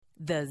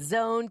The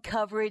Zone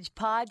Coverage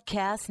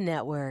Podcast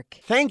Network.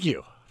 Thank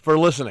you for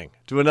listening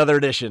to another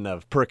edition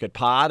of Perk It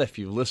Pod. If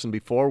you've listened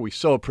before, we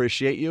so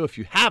appreciate you. If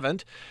you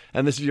haven't,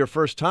 and this is your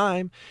first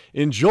time,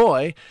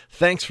 enjoy.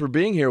 Thanks for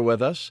being here with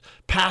us.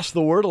 Pass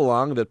the word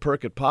along that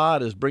Perk It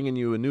Pod is bringing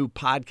you a new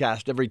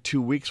podcast every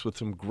 2 weeks with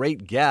some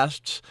great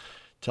guests.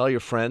 Tell your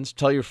friends,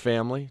 tell your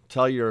family,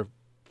 tell your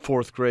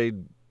fourth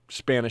grade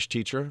Spanish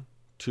teacher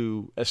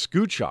to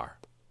escuchar.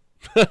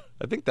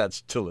 I think that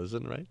still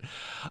isn't, right?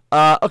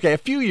 Okay, a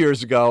few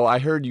years ago, I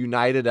heard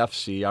United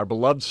FC, our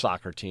beloved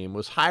soccer team,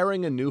 was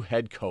hiring a new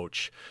head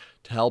coach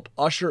to help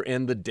usher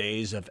in the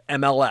days of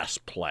MLS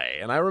play.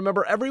 And I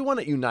remember everyone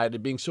at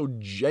United being so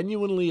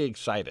genuinely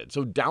excited,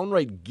 so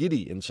downright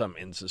giddy in some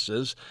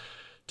instances,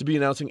 to be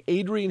announcing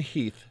Adrian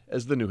Heath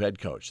as the new head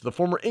coach, the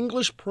former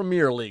English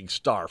Premier League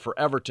star for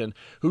Everton,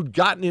 who'd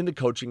gotten into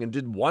coaching and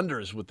did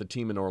wonders with the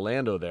team in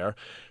Orlando there.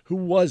 Who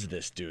was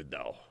this dude,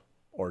 though?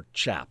 Or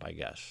chap, I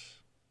guess.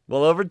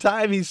 Well, over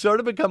time, he's sort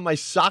of become my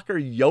soccer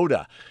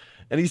Yoda.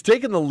 And he's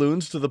taken the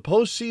Loons to the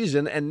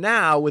postseason, and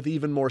now, with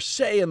even more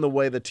say in the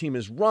way the team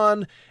is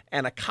run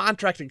and a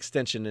contract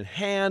extension in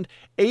hand,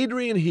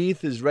 Adrian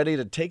Heath is ready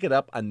to take it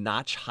up a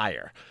notch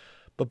higher.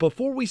 But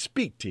before we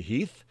speak to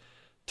Heath,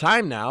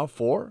 time now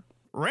for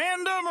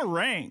Random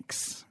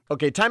Ranks.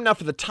 Okay, time now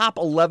for the top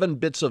 11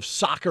 bits of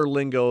soccer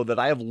lingo that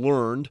I have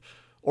learned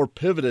or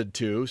pivoted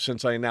to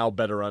since I now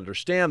better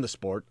understand the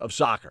sport of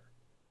soccer.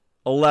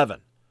 11.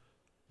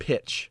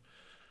 Pitch.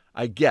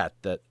 I get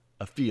that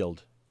a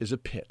field is a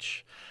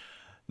pitch.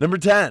 Number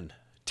 10.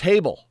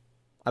 Table.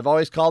 I've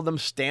always called them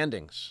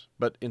standings,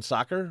 but in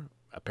soccer,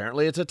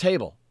 apparently it's a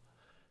table.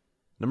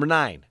 Number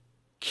 9.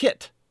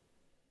 Kit.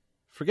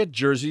 Forget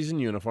jerseys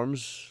and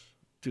uniforms.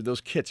 Dude,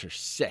 those kits are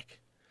sick.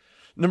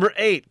 Number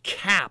 8.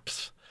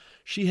 Caps.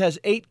 She has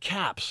 8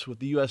 caps with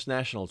the U.S.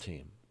 national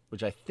team,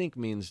 which I think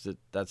means that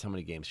that's how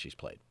many games she's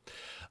played.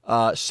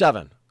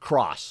 7.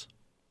 Cross.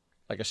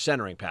 Like a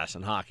centering pass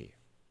in hockey.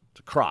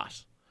 It's a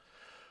cross.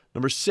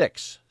 Number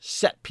 6,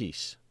 set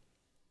piece.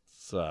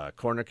 It's a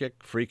corner kick,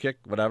 free kick,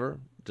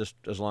 whatever, just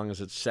as long as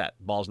it's set.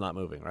 Ball's not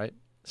moving, right?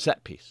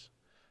 Set piece.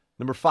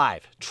 Number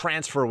 5,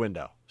 transfer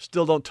window.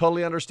 Still don't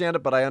totally understand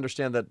it, but I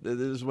understand that this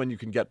is when you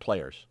can get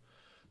players.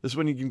 This is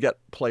when you can get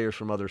players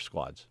from other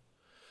squads.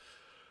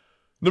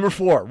 Number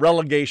 4,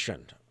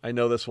 relegation. I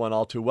know this one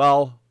all too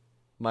well.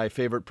 My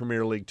favorite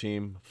Premier League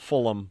team,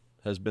 Fulham,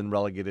 has been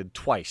relegated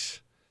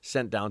twice.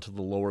 Sent down to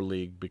the lower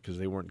league because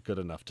they weren't good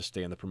enough to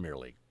stay in the Premier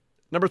League.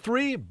 Number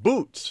 3,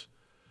 boots.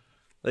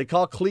 They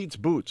call cleats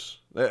boots.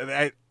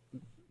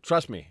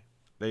 Trust me,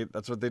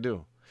 that's what they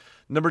do.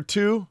 Number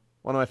 2,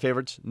 one of my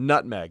favorites,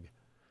 nutmeg.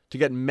 To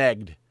get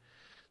megged.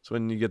 It's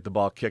when you get the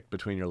ball kicked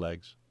between your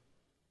legs.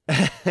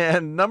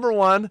 And number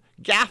 1,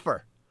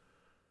 gaffer.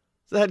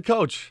 It's the head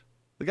coach,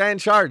 the guy in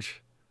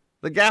charge,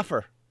 the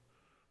gaffer.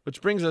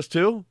 Which brings us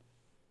to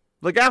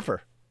the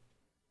gaffer.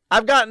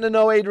 I've gotten to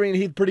know Adrian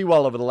Heath pretty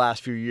well over the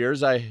last few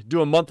years. I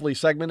do a monthly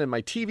segment in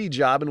my TV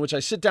job in which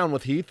I sit down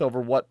with Heath over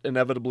what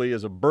inevitably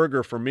is a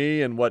burger for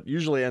me and what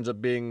usually ends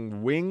up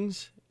being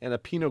wings and a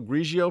Pinot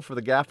Grigio for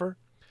the gaffer.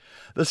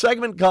 The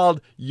segment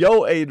called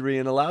Yo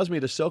Adrian allows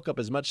me to soak up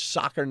as much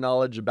soccer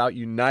knowledge about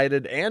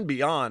United and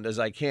beyond as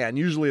I can.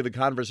 Usually the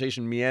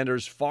conversation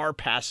meanders far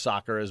past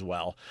soccer as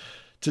well.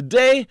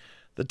 Today,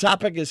 the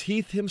topic is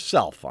Heath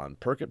himself on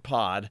Perk It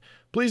Pod.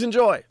 Please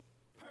enjoy.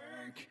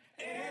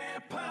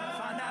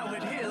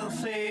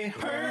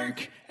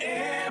 Perk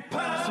It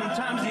Pod.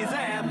 Sometimes he's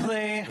at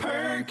play.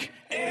 Perk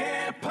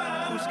It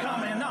Pod. Who's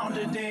coming on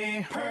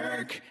today?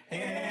 Perk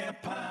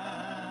It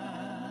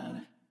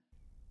Pod.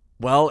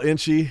 Well,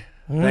 Inchy,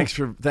 thanks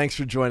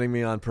for joining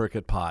me on Perk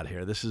It Pod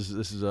here. This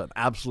is an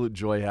absolute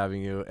joy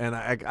having you. And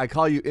I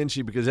call you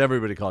Inchy because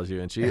everybody calls you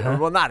Inchy. Uh-huh.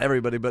 Well, not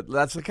everybody, but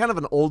that's kind of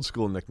an old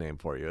school nickname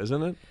for you,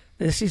 isn't it?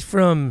 This is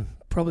from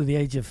probably the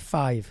age of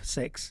 5,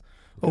 6.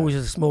 Okay. Always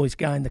the smallest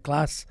guy in the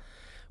class.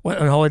 Went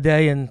on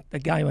holiday and the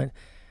guy went.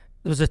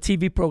 There was a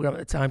TV program at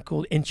the time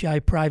called Inchy Eye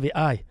Private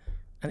Eye,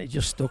 and it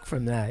just stuck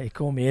from there. He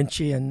called me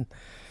Inchy, and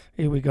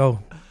here we go.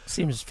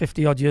 Seems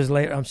 50-odd years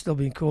later, I'm still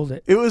being called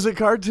it. It was a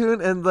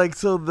cartoon, and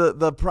so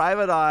the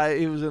Private Eye,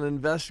 he was an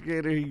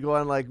investigator. He'd go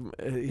on like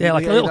a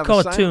little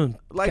cartoon.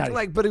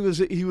 But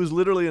he was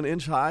literally an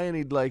inch high, and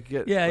he'd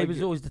get. Yeah, he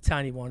was always the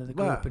tiny one of the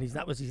group, and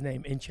that was his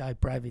name, Inchy Eye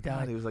Private Eye.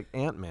 God, he was like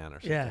Ant-Man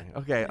or something. Yeah.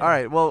 Okay, all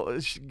right. Well,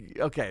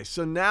 okay,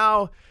 so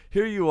now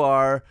here you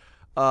are.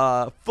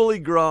 Fully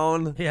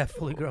grown. Yeah,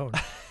 fully grown.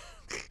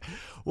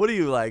 What are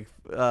you,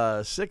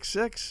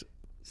 6'6"?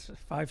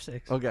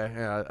 5'6". Okay,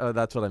 yeah,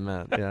 that's what I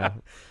meant. Yeah.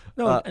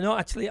 No,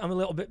 actually, I'm a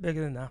little bit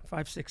bigger than that.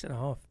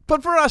 5'6.5".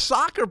 But for a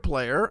soccer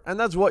player, and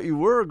that's what you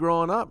were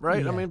growing up,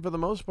 right? Yeah. I mean, for the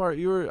most part,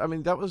 you were. I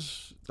mean, that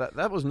was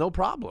no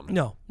problem.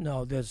 No.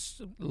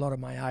 There's a lot of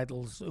my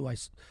idols who I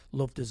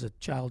loved as a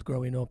child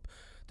growing up.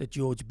 The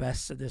George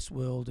Bests of this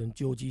world and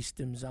George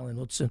Eastham's, Alan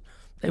Hudson.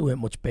 They weren't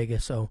much bigger,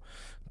 so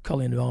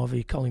Colin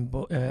Harvey,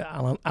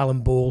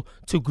 Alan Ball,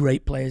 2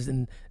 great players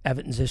in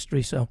Everton's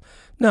history. So,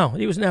 no,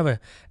 he was never.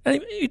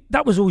 And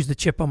that was always the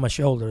chip on my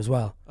shoulder as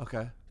well.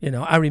 Okay.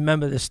 I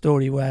remember the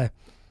story where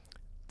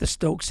the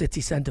Stoke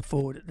City centre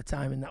forward at the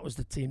time, and that was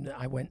the team that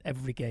I went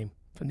every game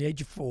from the age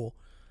of 4.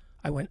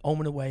 I went home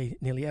and away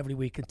nearly every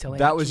week until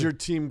That was your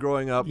team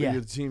growing up. Yeah.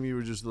 Your team you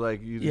were just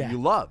like you Yeah.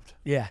 loved.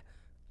 Yeah.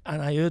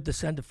 And I heard the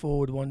centre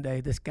forward one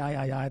day, this guy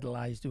I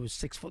idolised, who was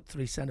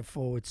 6'3" centre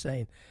forward,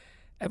 saying,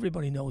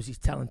 "Everybody knows he's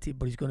talented,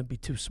 but he's going to be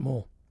too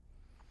small."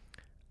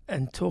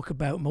 And talk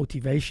about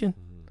motivation.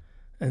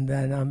 And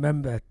then I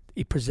remember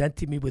he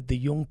presented me with the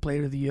Young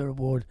Player of the Year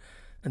award,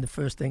 and the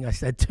first thing I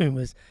said to him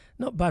was,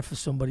 "Not bad for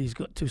somebody who's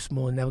got too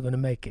small and never going to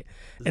make it."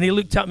 And he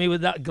looked at me with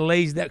that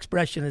glazed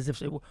expression as if,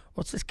 say,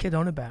 "What's this kid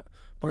on about?"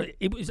 But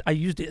I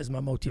used it as my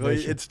Well,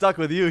 motivation. it stuck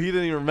with you. He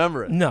didn't even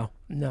remember it. No.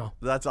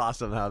 That's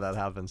awesome how that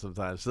happens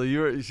sometimes. So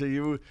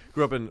you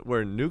grew up in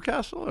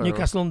Newcastle? Or?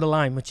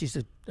 Newcastle-under-Lyme, which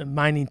is a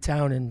mining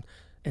town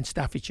in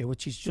Staffordshire,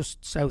 which is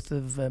just south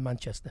of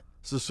Manchester.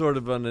 So sort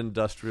of an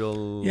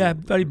industrial. Yeah,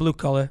 very blue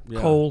collar, Yeah.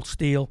 coal,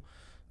 steel,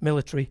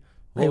 military.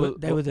 They Well,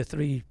 were the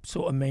three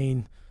sort of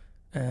main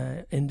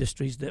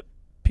industries that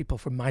people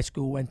from my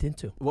school went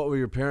into. What were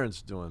your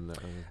parents doing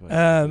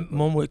there?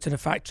 Mum worked in a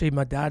factory.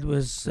 My dad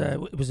was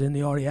in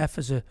the RAF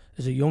as a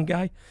young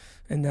guy,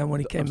 and then when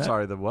he came I'm out,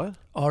 sorry, the what?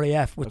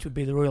 RAF, which would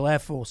be the Royal Air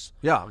Force.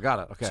 Yeah, got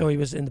it. Okay. So he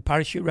was in the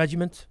parachute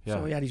regiment. Yeah.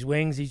 So he had his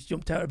wings. He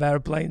jumped out of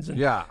airplanes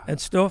yeah.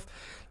 and stuff.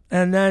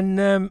 And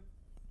then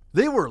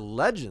They were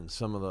legends.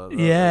 Some of the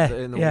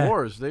in the yeah.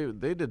 wars,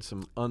 they did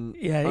some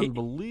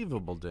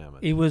unbelievable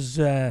damage. It was,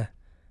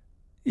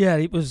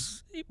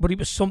 but it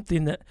was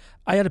something that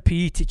I had a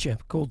PE teacher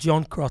called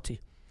John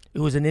Crotty,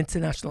 who was an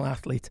international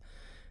athlete,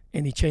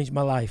 and he changed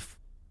my life.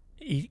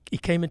 He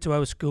came into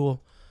our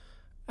school,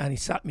 and he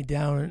sat me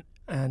down,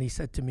 and he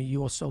said to me,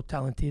 "You are so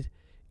talented.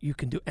 You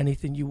can do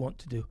anything you want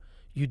to do.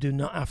 You do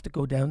not have to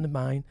go down the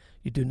mine.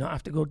 You do not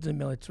have to go to the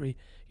military.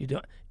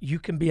 You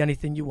can be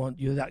anything you want.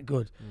 You're that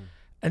good."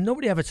 And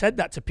nobody ever said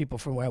that to people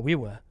from where we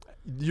were.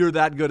 You're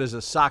that good as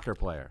a soccer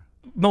player.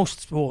 Most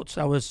sports,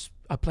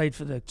 I played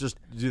for the. Just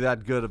you're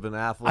that good of an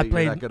athlete. I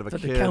played you're that good of a for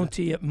kid. the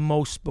county at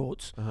most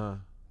sports. Uh-huh.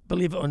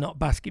 Believe it or not,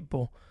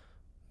 basketball,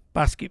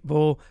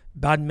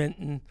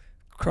 badminton,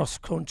 cross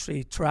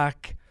country,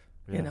 track.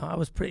 Yeah. I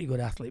was a pretty good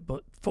athlete,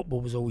 but football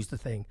was always the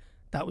thing.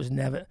 That was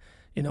never.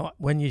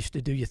 When you used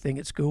to do your thing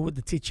at school with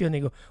the teacher, and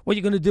they go, "What are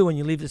you going to do when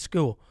you leave the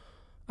school?"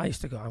 I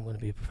used to go, "I'm going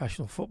to be a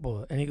professional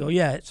footballer," and he go,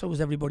 "Yeah, so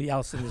was everybody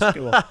else in the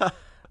school."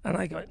 And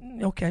I go,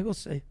 "Okay, we'll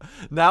see."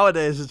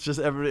 Nowadays, it's just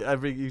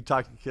every you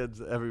talk to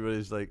kids,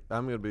 everybody's like,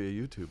 "I'm going to be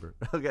a YouTuber."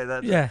 Okay,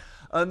 that's Yeah.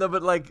 No,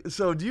 but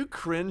so do you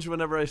cringe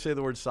whenever I say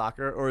the word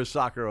soccer, or is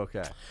soccer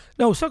okay?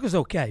 No, soccer's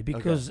okay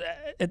because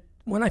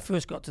when I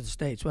first got to the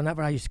States,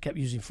 whenever I used to keep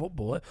using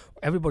football,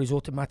 everybody's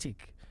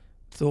automatic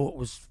thought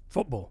was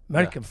football,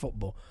 American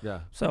football. Yeah.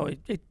 So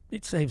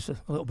it saves a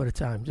little bit of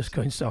time just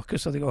going soccer.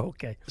 So they go,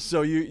 okay.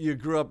 So you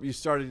grew up, you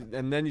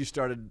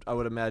started, I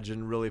would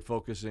imagine, really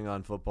focusing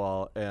on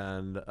football.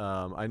 And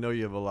I know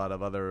you have a lot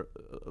of other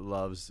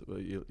loves.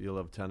 You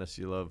love tennis.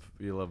 You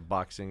love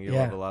boxing. You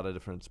love a lot of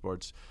different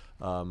sports.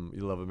 You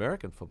love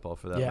American football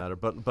for that matter.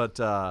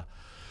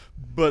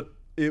 But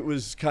it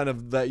was kind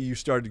of that you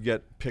started to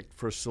get picked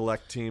for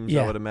select teams,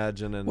 I would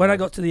imagine. And when I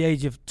got to the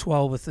age of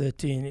 12 or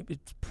 13, it was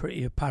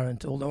pretty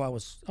apparent. Although I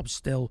was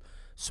still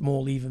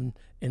small, even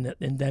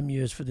in them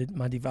years for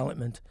my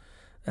development,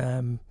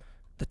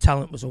 the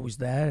talent was always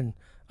there, and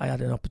I had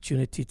an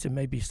opportunity to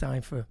maybe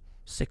sign for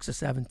 6 or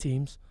 7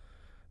 teams,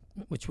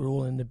 which were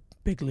all in the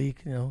big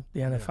league, the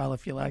NFL,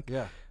 if you like.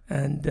 Yeah.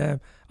 And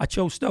I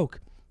chose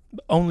Stoke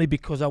only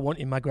because I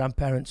wanted my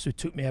grandparents, who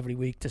took me every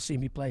week, to see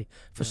me play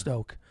for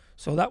Stoke.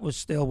 So that was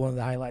still one of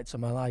the highlights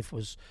of my life,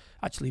 was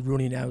actually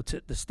running out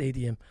at the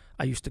stadium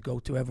I used to go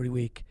to every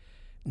week,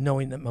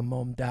 knowing that my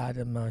mum, dad,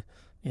 and my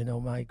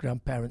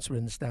grandparents were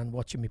in the stand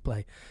watching me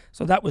play.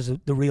 So that was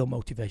the real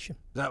motivation.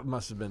 That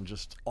must have been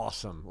just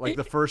awesome. Like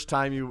the first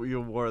time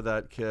you wore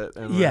that kit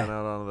and Yeah. ran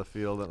out onto the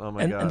field, and oh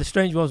my God. And the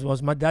strange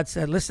was my dad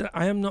said, "Listen,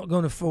 I am not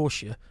going to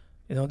force you.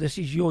 This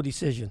is your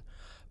decision,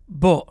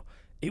 but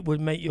it would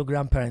make your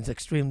grandparents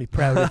extremely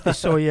proud if they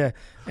saw you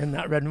in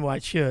that red and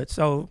white shirt."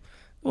 So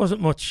there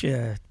wasn't much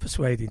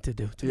persuading to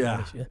do. To be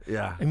honest,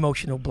 yeah.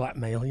 Emotional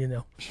blackmail,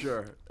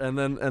 Sure. And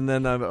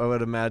then I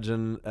would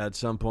imagine at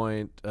some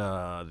point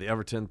the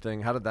Everton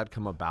thing. How did that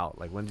come about?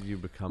 Like, when did you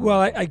become? Well,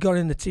 I got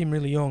in the team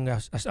really young.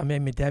 I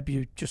made my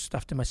debut just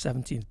after my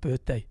 17th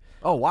birthday.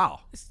 Oh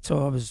wow.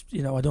 So I was,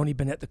 I'd only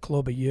been at the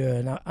club a year,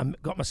 and I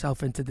got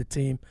myself into the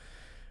team.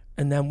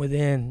 And then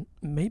within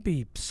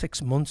maybe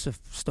 6 months of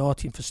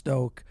starting for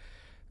Stoke,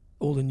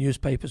 all the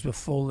newspapers were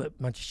full that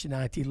Manchester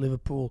United,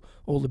 Liverpool,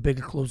 all the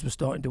bigger clubs were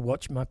starting to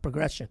watch my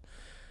progression.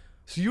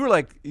 So you were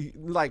like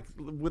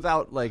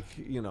without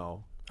making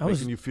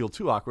you feel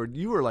too awkward.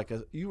 You were like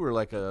a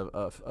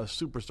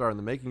superstar in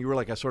the making. You were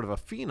like a sort of a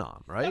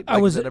phenom, right? I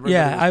was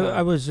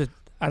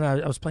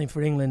playing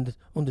for England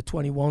under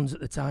 21s at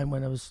the time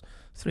when I was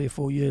 3 or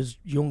 4 years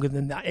younger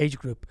than that age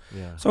group.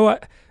 Yeah. So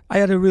I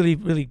had a really,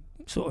 really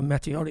sort of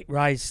meteoric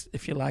rise,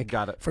 if you like.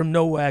 Got it. From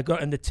nowhere,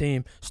 got in the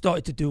team,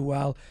 started to do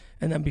well,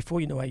 and then before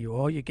you know where you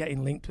are, you're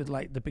getting linked with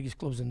like the biggest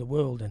clubs in the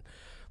world.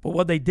 But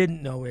what they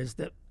didn't know is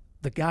that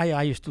the guy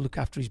I used to look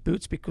after his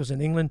boots, because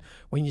in England,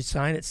 when you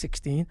sign at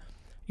 16,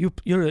 you're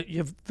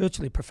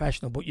virtually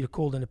professional, but you're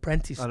called an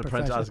apprentice. I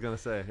was going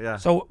to say, yeah.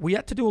 So we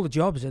had to do all the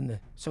jobs in there.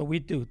 So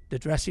we'd do the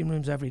dressing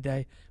rooms every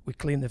day. We'd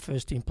clean the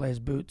first team players'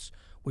 boots.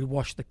 We'd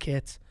wash the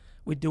kit.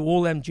 We'd do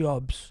all them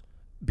jobs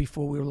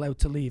before we were allowed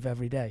to leave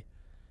every day.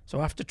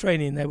 So after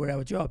training, they were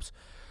our jobs.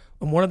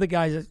 And one of the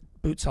guys'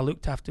 boots I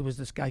looked after was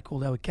this guy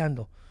called Howard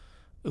Kendall,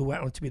 who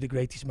went on to be the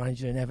greatest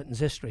manager in Everton's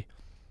history.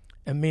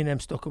 And me and him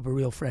stuck up a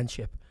real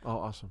friendship. Oh,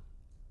 awesome.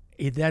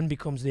 He then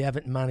becomes the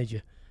Everton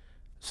manager.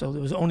 So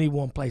there was only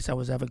one place I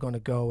was ever going to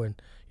go, and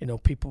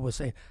people were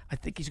saying, I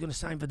think he's going to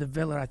sign for the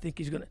Villa, I think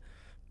he's going to,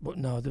 but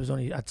no, there was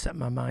only, I'd set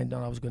my mind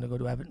on I was going to go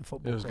to Everton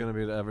Football. It was going to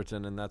be to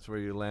Everton, and that's where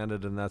you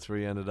landed, and that's where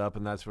you ended up,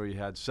 and that's where you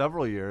had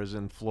several years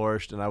and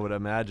flourished, and I would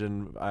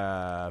imagine,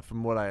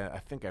 from what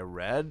I think I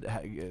read,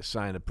 you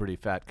signed a pretty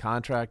fat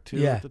contract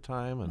too at the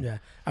time. And yeah,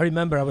 I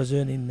remember I was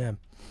earning,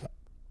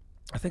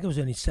 I think I was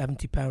earning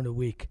 £70 a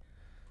week,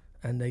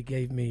 and they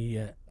gave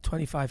me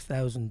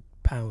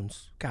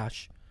 £25,000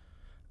 cash,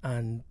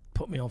 and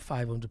put me on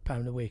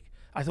 £500 a week.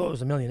 I thought I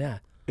was a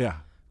millionaire. Yeah.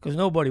 Because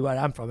nobody where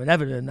I'm from had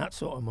ever earned that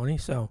sort of money.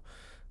 So,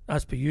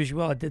 as per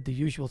usual, I did the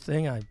usual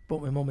thing. I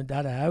bought my mum and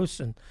dad a house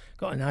and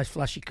got a nice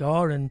flashy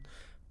car, and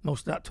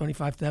most of that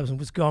 25,000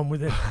 was gone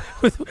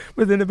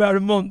within about a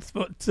month.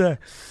 But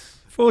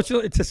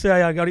fortunately to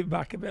say, I got it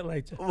back a bit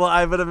later. Well,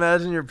 I would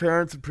imagine your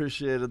parents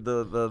appreciated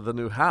the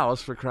new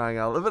house, for crying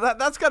out loud. But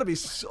that's got to be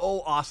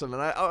so awesome.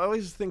 And I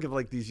always think of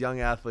like these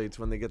young athletes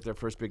when they get their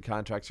first big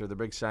contracts or their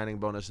big signing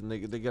bonus, and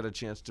they get a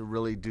chance to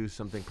really do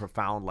something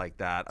profound like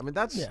that. I mean,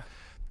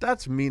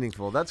 that's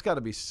meaningful. That's got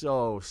to be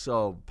so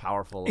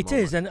powerful. It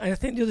is, and I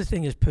think the other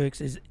thing is, Perks,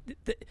 is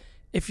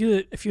if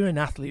you're an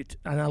athlete,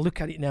 and I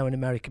look at it now in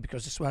America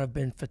because it's where I've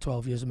been for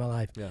 12 years of my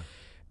life,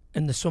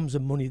 and the sums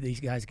of money these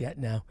guys get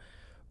now.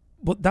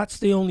 But that's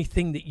the only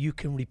thing that you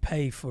can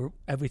repay for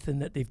everything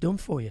that they've done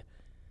for you.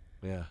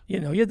 Yeah.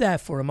 You're there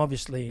for them,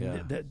 obviously,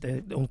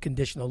 the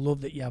unconditional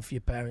love that you have for your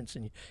parents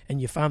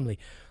and your family.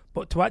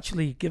 But to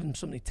actually give them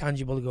something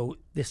tangible to go,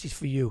 this is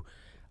for you,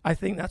 I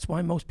think that's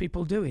why most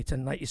people do it.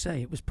 And like you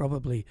say, it was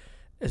probably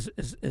as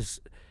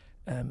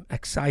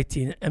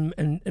exciting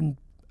and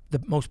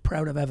the most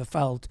proud I've ever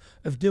felt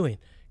of doing,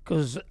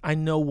 because I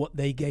know what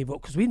they gave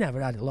up, because we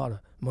never had a lot of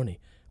money.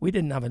 We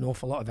didn't have an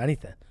awful lot of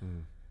anything.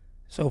 Mm.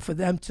 So for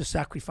them to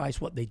sacrifice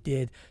what they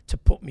did to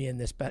put me in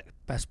this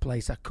best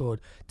place I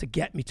could, to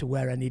get me to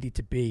where I needed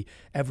to be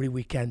every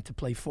weekend to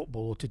play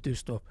football or to do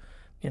stuff,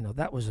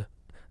 that was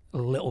a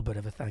little bit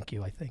of a thank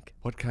you, I think.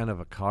 What kind of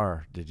a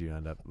car did you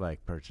end up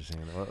purchasing?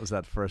 What was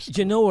that first? Do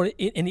you know what?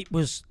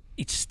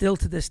 It's still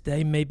to this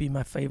day maybe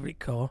my favorite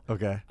car.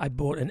 Okay. I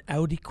bought an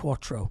Audi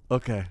Quattro.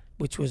 Okay.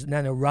 Which was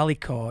then a rally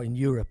car in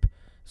Europe.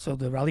 So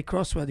the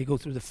rallycross where they go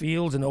through the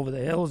fields and over the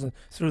hills and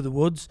through the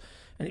woods.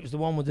 And it was the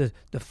one with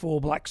the 4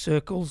 black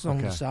circles on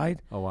the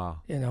side. Oh, wow.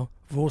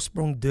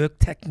 Vorsprung durch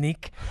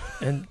Technik,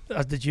 and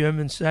as the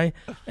Germans say.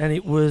 And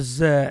it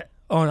was, I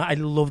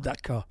loved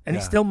that car. And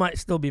it still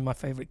might be my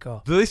favourite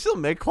car. Do they still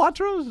make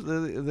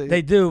Quattros?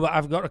 They do, but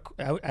I've got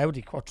an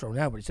Audi Quattro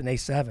now, but it's an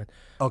A7.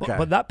 Okay.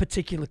 But that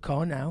particular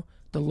car now,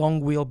 the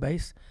long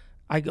wheelbase,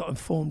 I got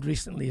informed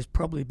recently is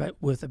probably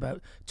worth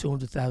about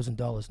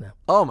 $200,000 now.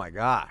 Oh my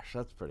gosh,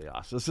 that's pretty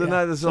awesome. So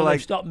they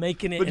stopped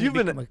making it. But you've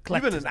been an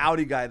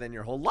Audi guy then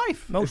your whole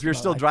life. If you're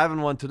still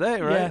driving one today,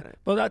 right? Yeah,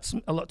 well, that's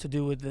a lot to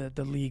do with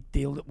the league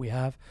deal that we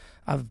have.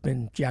 I've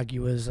been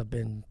Jaguars. I've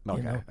been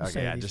Mercedes.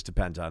 Yeah, it just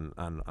depends on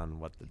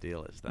what the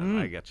deal is. Then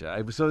I get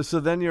you. So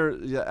then you're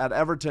at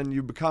Everton.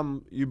 You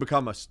become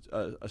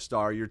a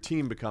star. Your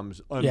team becomes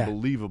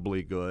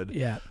unbelievably good.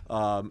 Yeah.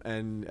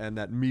 And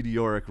that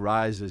meteoric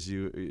rise, as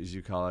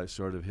you call it,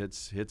 sort of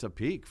hits a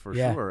peak for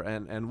sure.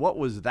 And what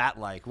was that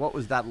like? What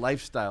was that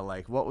lifestyle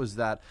like? What was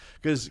that?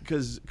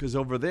 Because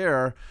over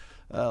there,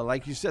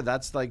 like you said,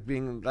 that's like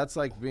being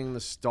the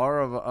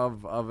star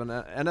of an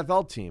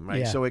NFL team,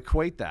 right? Yeah. So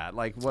equate that,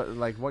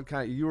 what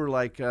kind? You were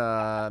like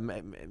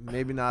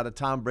maybe not a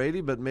Tom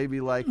Brady, but maybe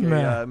like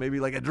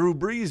a Drew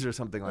Brees or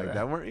something like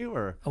that, weren't you?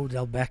 Or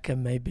Odell Beckham,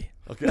 maybe.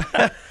 Okay.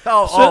 a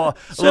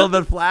little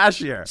bit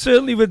flashier.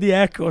 Certainly with the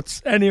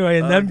haircuts, anyway,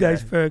 in them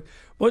days, Ferg.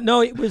 But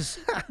no, it was.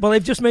 Well,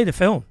 they've just made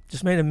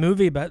a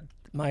movie about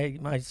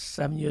my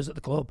 7 years at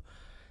the club.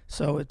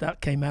 So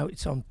that came out.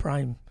 It's on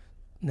Prime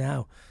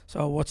now. So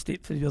I watched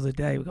it for the other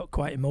day. We got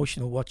quite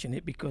emotional watching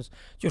it because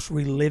just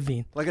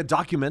reliving. Like a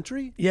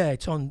documentary? Yeah,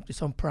 it's on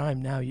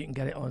Prime now. You can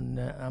get it on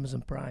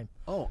Amazon Prime.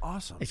 Oh,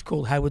 awesome. It's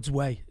called Howard's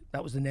Way.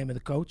 That was the name of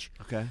the coach.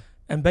 Okay.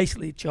 And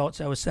basically it charts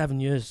our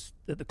 7 years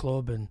at the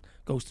club and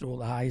goes through all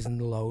the highs and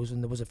the lows,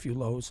 and there was a few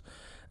lows.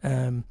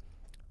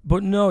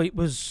 But no, it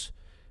was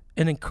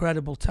an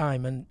incredible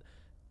time. And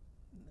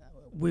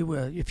we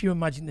were, if you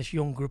imagine this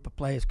young group of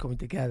players coming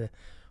together,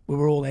 we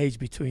were all aged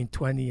between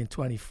 20 and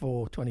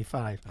 24,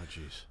 25. Oh,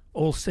 jeez.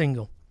 All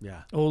single.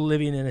 Yeah. All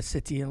living in a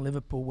city in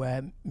Liverpool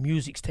where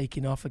music's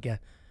taking off again.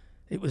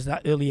 It was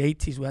that early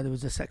 80s where there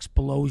was this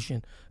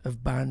explosion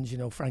of bands,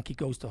 Frankie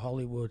Goes to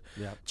Hollywood,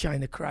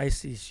 China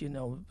Crisis,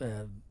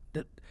 the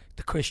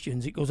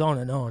Christians, it goes on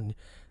and on.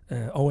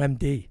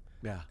 OMD.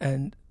 Yeah.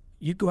 And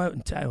you go out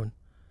in town,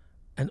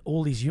 and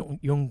all these young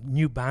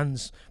new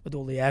bands with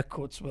all the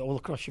haircuts all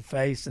across your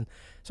face, and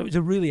so it was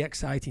a really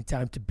exciting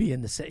time to be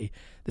in the city.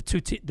 The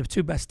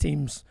two best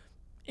teams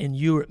in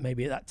Europe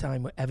maybe at that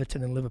time were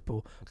Everton and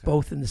Liverpool,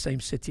 both in the same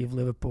city of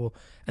Liverpool.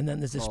 And then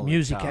there's this Holy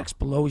music cow.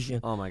 explosion.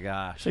 Oh my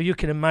gosh. So you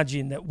can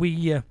imagine that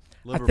we. I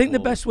think the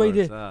best way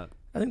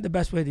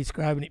to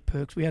describing it,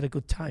 Perks, we had a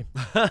good time.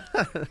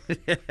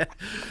 Yeah.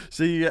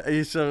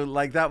 So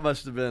like that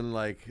must have been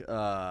like.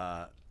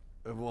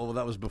 Well,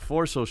 that was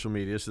before social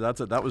media, so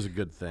that was a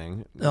good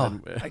thing.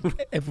 No,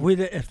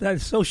 if that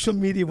social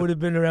media would have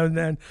been around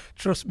then,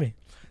 trust me,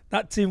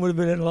 that team would have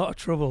been in a lot of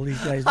trouble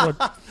these days.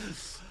 But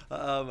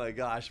oh my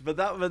gosh! But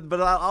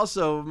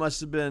also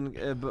must have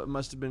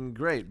been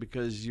great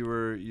because you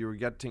were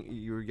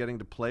getting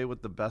to play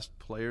with the best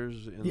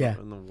players in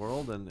the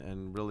world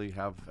and really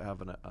have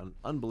an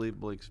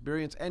unbelievable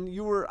experience. And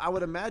you were, I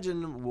would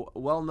imagine,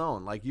 well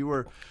known. Like you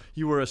were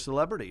a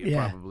celebrity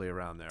probably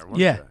around there. Weren't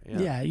you?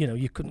 Yeah. You know,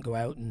 you couldn't go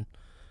out and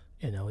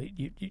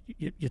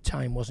your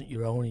time wasn't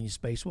your own and your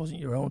space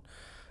wasn't your own.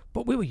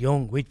 But we were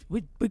young.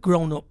 We'd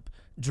grown up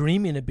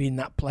dreaming of being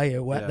that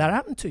player where that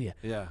happened to you.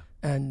 Yeah.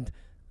 And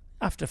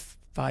after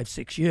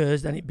 5-6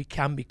 years, then it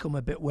can become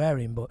a bit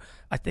wearing. But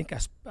I think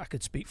I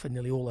could speak for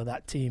nearly all of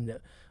that team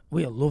that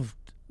we loved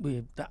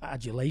that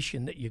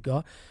adulation that you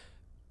got.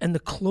 And the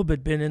club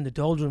had been in the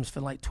doldrums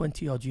for like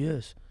 20-odd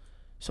years.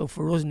 So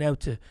for us now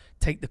to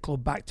take the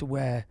club back to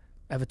where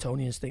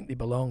Evertonians think they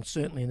belong,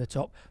 certainly in the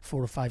top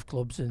 4 or 5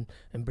 clubs in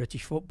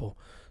British football.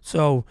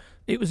 So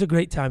it was a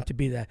great time to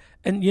be there.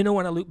 And you know,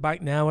 when I look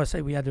back now, I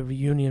say we had a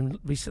reunion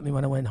recently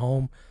when I went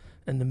home,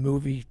 and the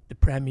movie, the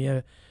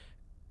premiere,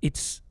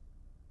 it's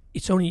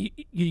only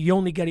you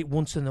only get it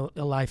once in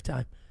a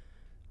lifetime.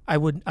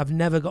 I've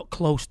never got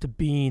close to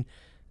being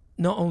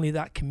not only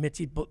that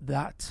committed, but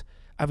that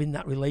having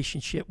that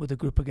relationship with a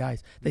group of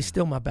guys. They're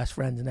still my best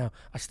friends now.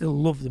 I still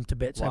love them to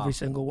bits, every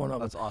single one of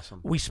them. That's awesome.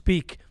 We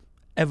speak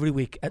every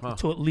week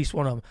to at least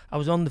one of them. I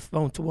was on the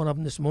phone to one of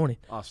them this morning.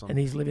 Awesome. And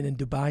he's living in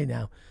Dubai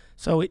now.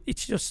 So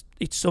it's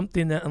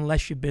something that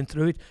unless you've been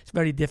through it, it's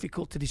very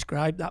difficult to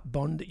describe that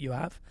bond that you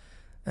have.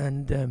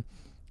 And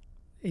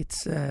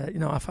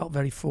I felt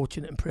very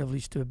fortunate and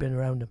privileged to have been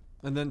around him.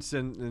 And then,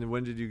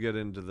 when did you get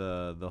into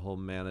the whole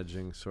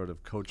managing sort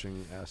of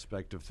coaching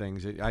aspect of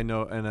things? I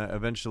know, and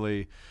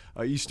eventually,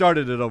 you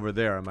started it over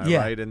there, am I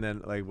right? And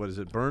then, like, what is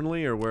it,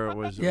 Burnley, or where it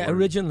was? Yeah,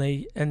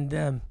 originally,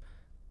 and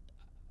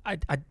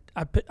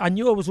I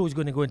knew I was always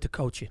going to go into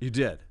coaching. You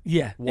did?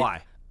 Yeah.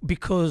 Why?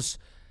 Because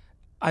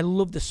I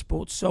love the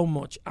sport so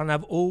much, and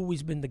I've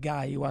always been the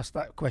guy who asked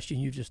that question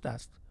you just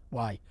asked.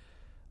 Why?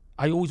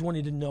 I always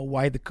wanted to know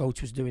why the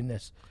coach was doing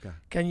this. Okay.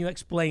 Can you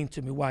explain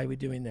to me why we're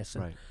doing this?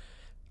 And right.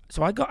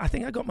 So I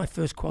think I got my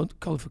first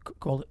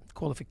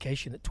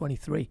qualification at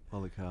 23.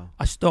 Holy cow.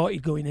 I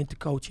started going into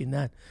coaching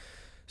then.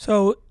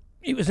 So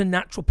it was a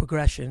natural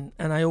progression,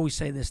 and I always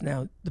say this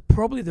now,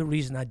 probably the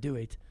reason I do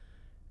it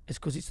is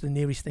because it's the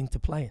nearest thing to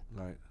playing.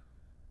 Right.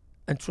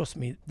 And trust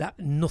me, that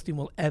nothing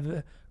will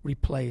ever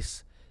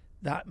replace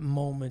that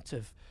moment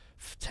of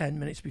 10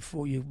 minutes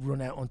before you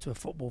run out onto a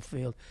football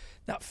field,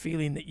 that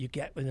feeling that you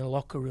get in a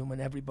locker room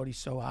when everybody's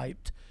so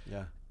hyped.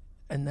 Yeah.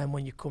 And then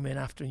when you come in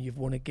after and you've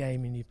won a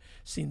game and you've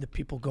seen the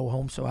people go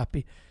home so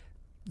happy,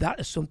 that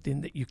is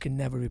something that you can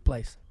never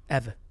replace,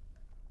 ever.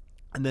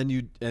 And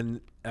then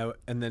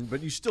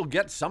but you still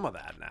get some of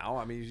that now.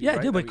 I mean, I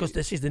do, because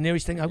this is the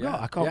nearest thing I've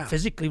got. I can't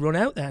physically run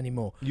out there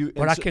anymore,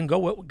 but I can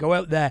go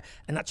out there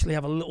and actually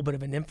have a little bit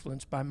of an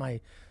influence by my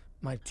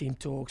team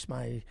talks,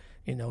 my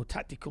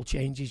tactical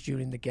changes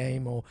during the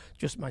game, or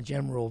just my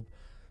general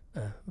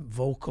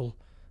vocal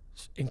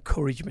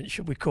encouragement,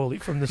 should we call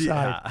it, from the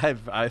side.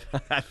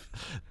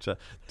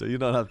 You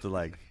don't have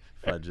to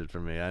fudge it for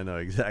me. I know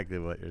exactly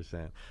what you're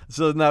saying.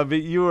 So now,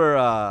 you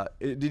were.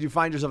 Did you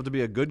find yourself to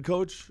be a good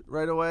coach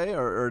right away,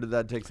 or did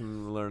that take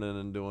some learning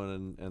and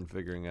doing and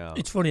figuring out?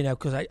 It's funny now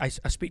because I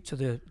speak to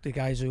the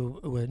guys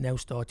who are now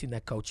starting their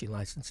coaching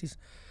licenses,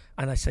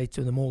 and I say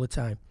to them all the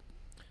time,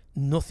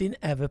 nothing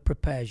ever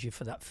prepares you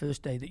for that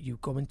first day that you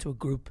come into a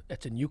group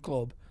at a new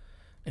club,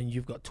 and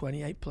you've got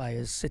 28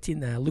 players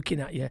sitting there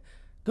looking at you,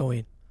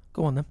 going,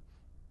 "Go on then,"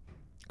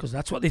 because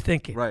that's what they're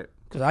thinking. Right.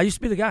 Because I used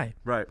to be the guy.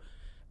 Right.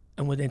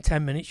 And within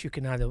 10 minutes, you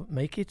can either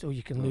make it or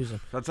you can lose them.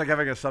 That's like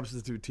having a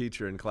substitute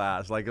teacher in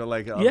class. Like all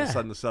of a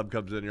sudden the sub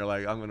comes in, you're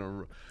like,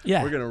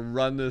 we're gonna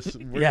run this,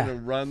 gonna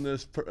run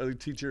this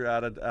teacher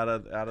out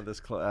of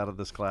this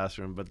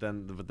classroom. But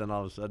then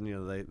all of a sudden,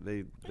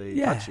 they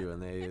touch you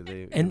and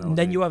they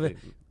then you have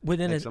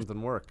make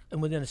something work.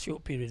 And within a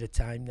short period of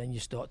time, then you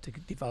start to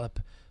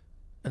develop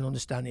an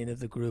understanding of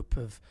the group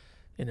of.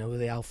 Who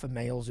the alpha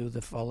males, who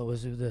the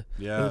followers, who the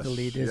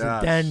leaders,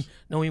 and then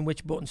knowing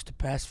which buttons to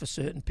press for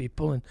certain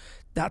people, and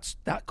that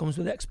comes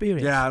with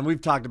experience. Yeah, and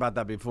we've talked about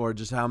that before.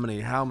 Just how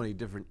many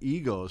different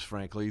egos,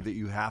 frankly, that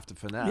you have to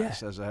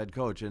finesse as a head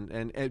coach,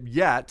 and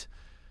yet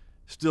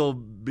still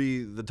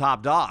be the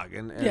top dog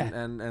and Yeah.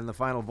 and the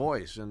final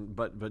voice.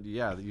 But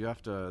yeah, you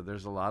have to.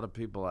 There's a lot of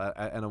people,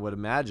 and I would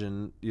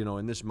imagine,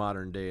 in this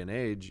modern day and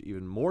age,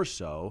 even more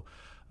so.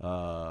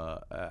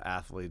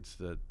 Athletes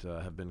that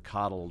have been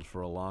coddled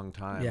for a long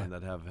time Yeah. and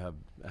that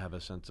have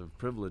a sense of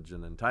privilege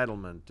and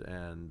entitlement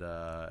and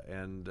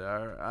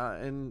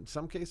are in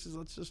some cases,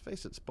 let's just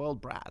face it,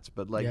 spoiled brats.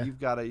 But like Yeah. you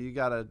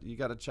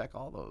gotta check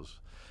all those,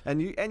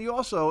 and you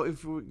also,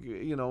 if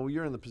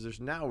you're in the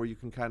position now where you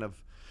can kind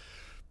of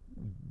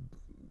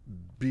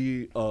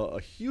be a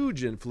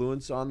huge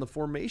influence on the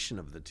formation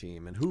of the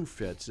team and who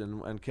fits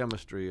and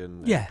chemistry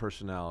and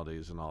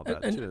personalities and all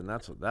that too, and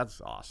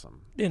that's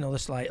awesome. The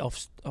slight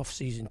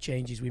off-season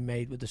changes we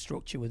made with the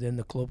structure within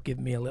the club give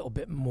me a little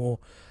bit more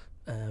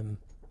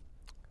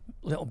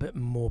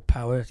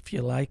power, if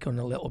you like, and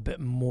a little bit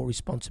more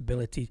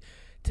responsibility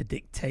to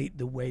dictate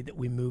the way that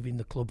we're moving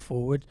the club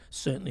forward,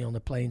 certainly on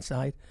the playing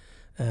side,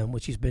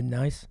 which has been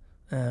nice.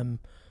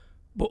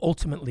 But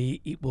ultimately,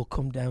 it will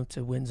come down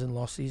to wins and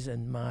losses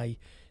and my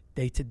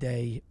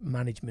day-to-day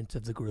management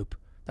of the group.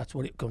 That's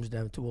what it comes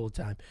down to all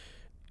the time.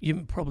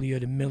 You've probably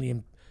heard a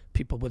million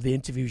people with the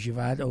interviews you've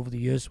had over the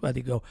years where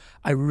they go,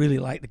 I really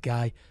like the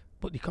guy,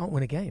 but they can't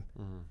win a game.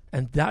 Mm-hmm.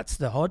 And that's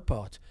the hard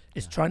part,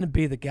 is trying to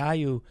be the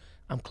guy who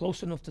I'm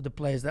close enough to the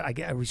players that I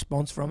get a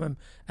response from him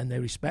and they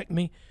respect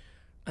me,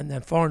 and then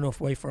far enough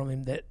away from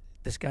him that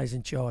this guy's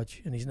in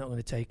charge and he's not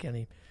going to take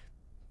any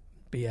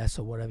BS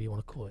or whatever you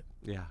want to call it.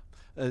 Yeah.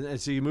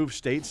 And so you moved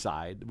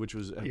stateside, which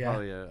was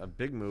probably a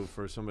big move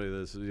for somebody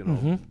that's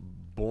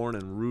born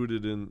and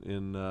rooted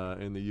in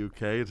the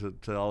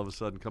UK to all of a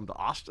sudden come to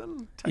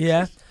Austin, Texas.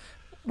 Yeah,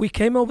 we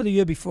came over the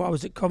year before. I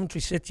was at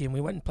Coventry City and we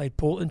went and played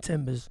Portland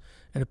Timbers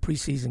in a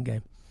pre-season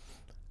game,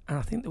 and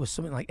I think there was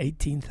something like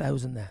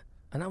 18,000 there,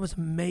 and I was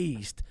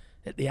amazed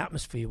at the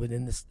atmosphere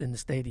within in the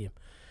stadium.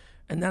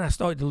 And then I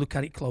started to look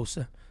at it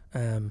closer.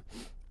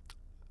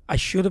 I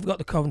should have got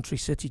the Coventry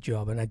City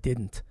job and I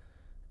didn't.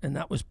 And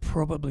that was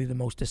probably the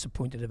most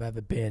disappointed I've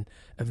ever been,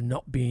 of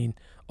not being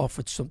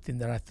offered something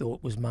that I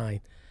thought was mine.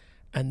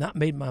 And that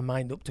made my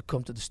mind up to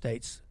come to the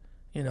States.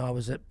 I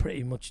was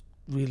pretty much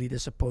really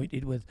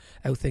disappointed with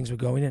how things were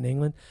going in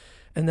England.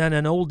 And then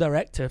an old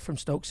director from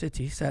Stoke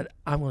City said,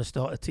 I'm going to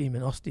start a team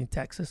in Austin,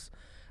 Texas,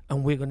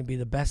 and we're going to be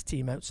the best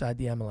team outside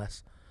the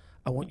MLS.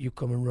 I want you to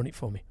come and run it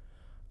for me.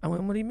 I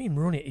went, what do you mean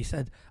run it? He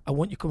said, I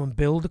want you to come and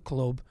build a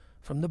club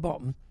from the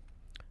bottom.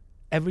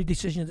 Every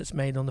decision that's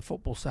made on the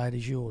football side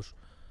is yours.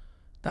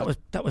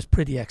 That was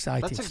pretty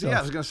exciting.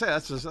 I was going to say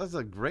that's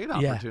a great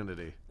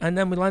opportunity. Yeah. And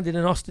then we landed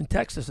in Austin,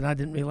 Texas, and I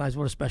didn't realize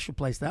what a special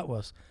place that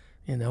was.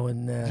 And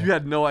you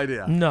had no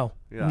idea. No.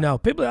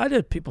 I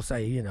heard people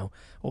say,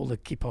 they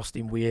keep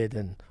Austin weird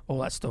and all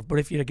that stuff. But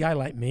if you're a guy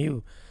like me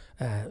who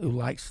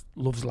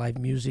loves live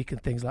music and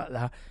things like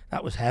that,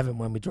 that was heaven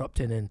when we dropped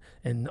in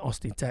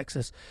Austin,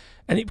 Texas.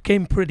 And it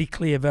became pretty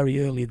clear very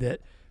early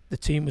that the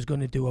team was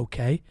going to do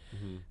okay.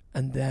 Mm-hmm.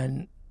 And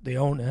then the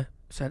owner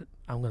said,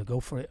 I'm going to go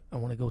for it. I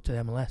want to go to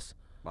the MLS.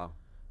 Wow.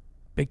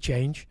 Big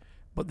change.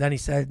 But then he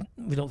said,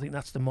 we don't think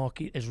that's the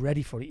market is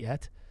ready for it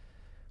yet.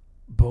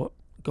 But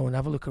go and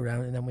have a look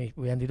around. And then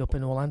we ended up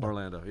in Orlando.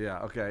 Orlando, yeah.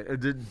 Okay.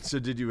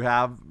 Did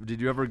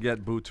you ever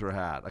get boots or a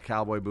hat, a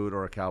cowboy boot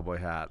or a cowboy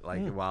hat,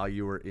 while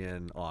you were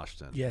in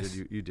Austin? Yes.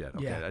 You did.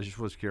 Okay. Yeah. I just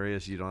was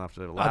curious. You don't have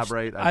to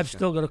elaborate. I've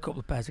still got a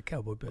couple of pairs of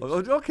cowboy boots.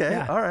 Okay.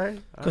 Yeah. All right.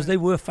 Because they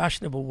were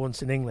fashionable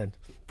once in England.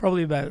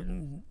 Probably about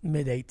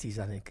mid-'80s,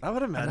 I think. I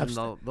would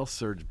imagine they'll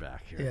surge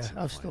back here. Yeah,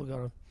 I've still got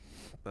them.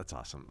 That's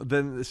awesome.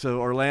 Then,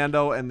 so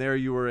Orlando, and there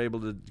you were able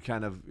to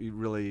kind of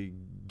really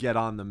get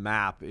on the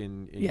map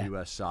in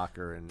U.S.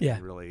 soccer and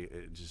really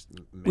just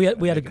make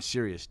a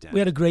serious dent. We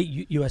had a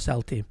great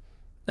USL team.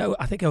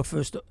 I think our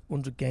first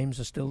 100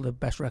 games are still the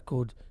best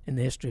record in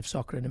the history of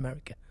soccer in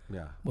America.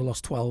 Yeah, we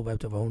lost 12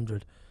 out of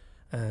 100.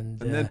 And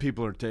then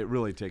people are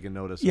really taking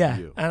notice of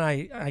you. And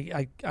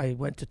I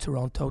went to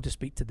Toronto to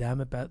speak to them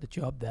about the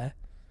job there,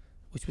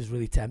 which was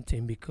really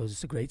tempting because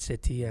it's a great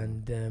city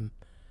and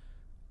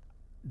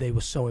they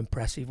were so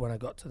impressive when I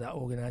got to that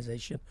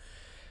organisation.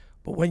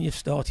 But when you've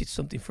started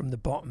something from the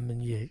bottom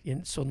and you're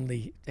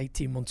suddenly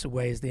 18 months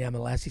away as the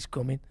MLS is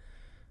coming,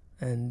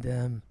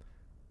 and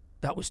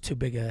that was too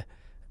big an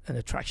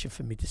attraction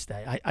for me to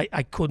stay.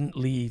 I couldn't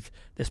leave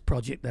this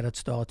project that I'd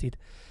started.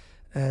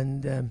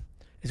 And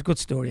it's a good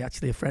story,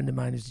 actually. A friend of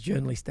mine who's a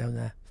journalist down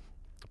there,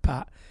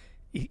 Pat,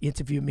 he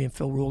interviewed me and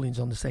Phil Rawlings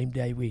on the same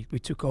day we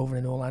took over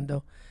in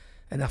Orlando.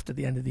 And after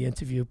the end of the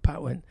interview,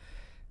 Pat went,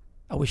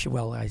 I wish you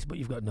well, guys, but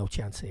you've got no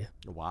chance here.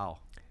 Wow.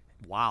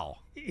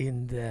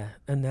 And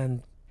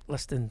then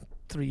less than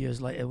 3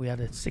 years later, we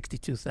had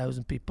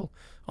 62,000 people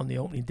on the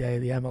opening day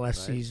of the MLS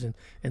season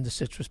in the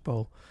Citrus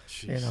Bowl.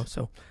 Jeez.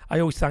 So I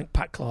always thank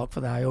Pat Clark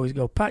for that. I always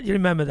go, Pat, you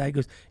remember that? He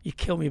goes, you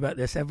kill me about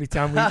this every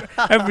time we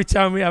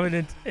have an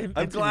interview.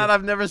 I'm glad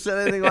I've never said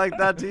anything like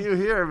that to you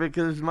here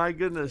because my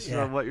goodness,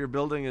 what you're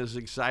building is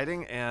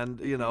exciting. And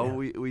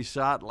we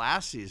saw it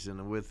last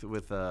season with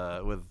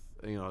a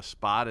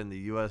spot in the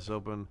U.S.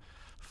 Open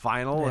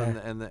final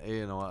and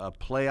a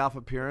playoff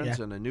appearance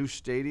and a new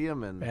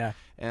stadium and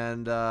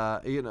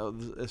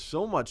there's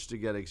so much to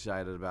get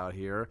excited about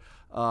here.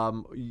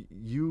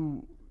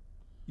 You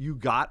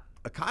got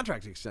a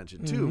contract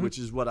extension too, which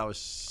is what I was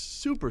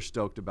super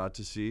stoked about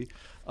to see.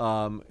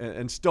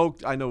 And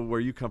stoked, I know where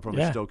you come from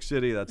in Stoke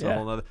City. That's a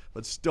whole nother.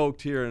 But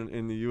stoked here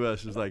in the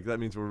U.S. is like, that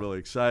means we're really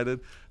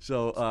excited.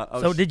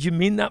 So did you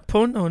mean that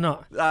pun or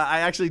not?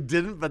 I actually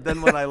didn't, but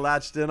then when I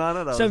latched in on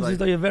it, I was sounds like, as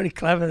though you're very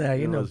clever there.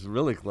 You know, it was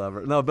really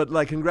clever. No, but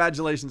like,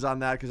 congratulations on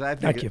that, because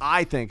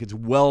I think it's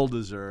well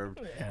deserved,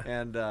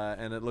 and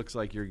it looks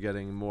like you're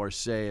getting more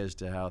say as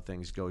to how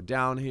things go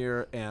down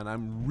here, and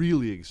I'm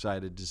really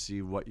excited to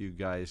see what you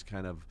guys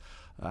kind of.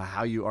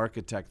 How you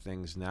architect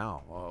things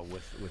now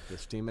with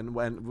this team, and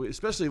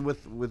especially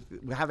with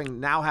having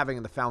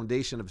the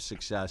foundation of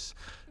success,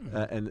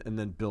 and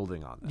then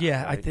building on that.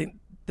 Yeah, right? I think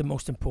the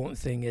most important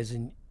thing is,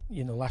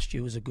 last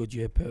year was a good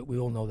year, Perk. We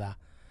all know that.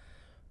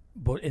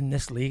 But in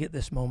this league at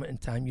this moment in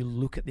time, you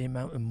look at the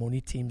amount of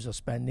money teams are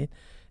spending.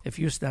 If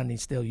you're standing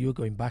still, you're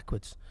going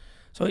backwards.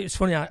 So it's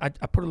funny. I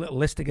put a little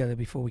list together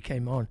before we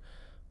came on.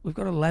 We've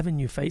got 11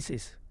 new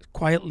faces.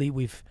 Quietly,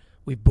 we've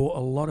bought a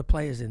lot of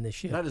players in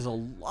this year. That is a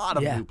lot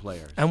of new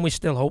players. And we're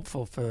still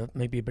hopeful for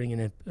maybe bringing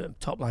a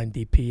top-line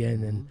DP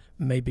in and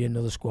maybe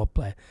another squad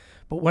player.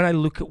 But when I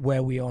look at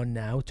where we are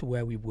now to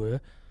where we were,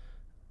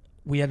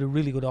 we had a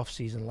really good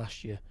off-season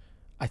last year.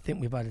 I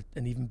think we've had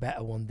an even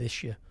better one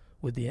this year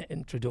with the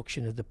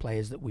introduction of the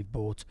players that we've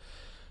bought.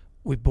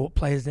 We've bought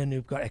players in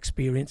who've got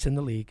experience in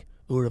the league,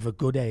 who are of a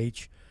good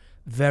age,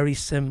 very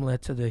similar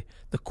to the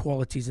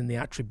qualities and the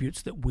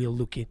attributes that we're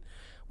looking.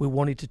 We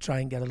wanted to try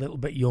and get a little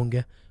bit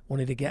younger,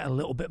 wanted to get a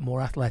little bit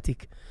more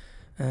athletic,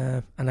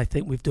 and I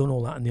think we've done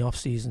all that in the off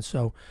season.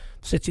 So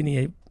sitting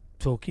here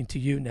talking to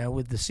you now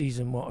with the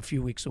season a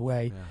few weeks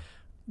away,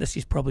 this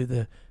is probably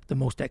the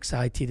most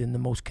excited and the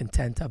most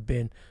content I've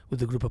been with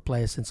the group of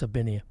players since I've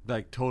been here.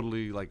 Like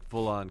totally, like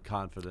full on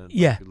confident.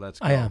 Yeah, like, let's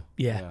go. I am.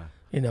 Yeah.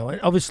 And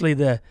obviously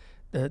the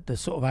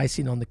sort of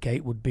icing on the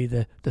cake would be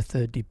the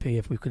third DP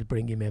if we could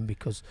bring him in,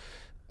 because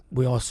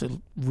we are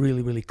still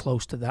really, really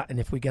close to that, and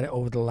if we get it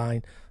over the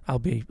line, I'll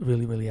be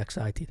really, really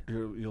excited.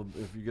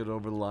 If you get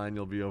over the line,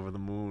 you'll be over the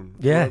moon.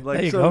 Yeah,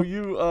 there you go.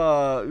 You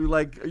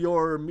like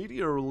your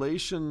media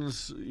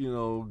relations,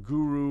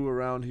 guru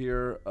around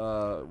here.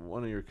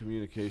 One of your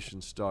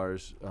communication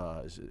stars.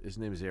 His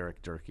name is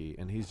Eric Durkee,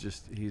 and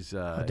he's.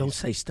 Don't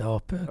say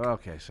stop.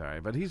 Okay,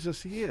 sorry, but he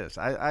is.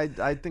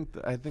 I think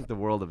the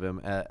world of him,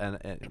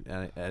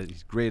 and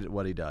he's great at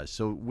what he does.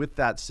 So with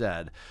that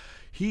said.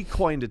 He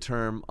coined a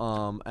term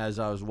as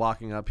I was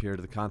walking up here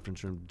to the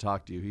conference room to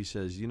talk to you. He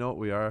says, "You know what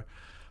we are,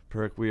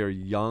 Perk? We are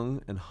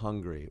young and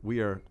hungry.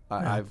 We are.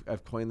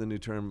 I've coined the new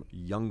term,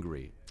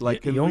 youngry.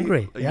 Like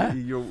youngry.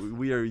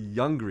 We are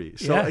youngry.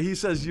 So Yeah. he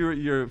says,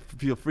 you're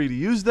feel free to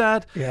use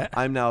that. Yeah.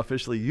 I'm now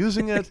officially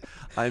using it.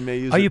 I may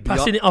use. Are you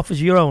passing it off as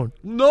your own?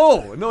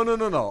 No.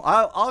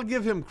 I'll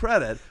give him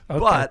credit, Okay.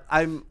 but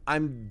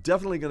I'm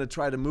definitely going to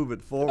try to move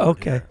it forward.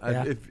 Okay, here.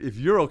 yeah. If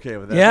you're okay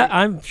with that. Yeah,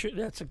 I'm sure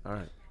that's All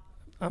right.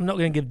 I'm not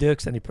going to give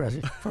Dirks any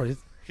credit for it.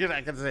 You're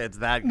not going to say it's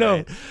that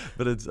No. great,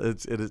 but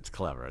it's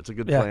clever. It's a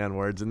good play on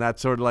words, and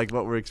that's sort of like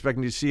what we're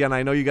expecting to see. And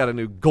I know you got a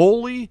new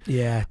goalie.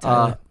 Yeah,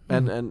 totally.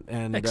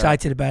 And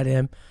Excited about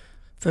him.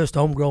 First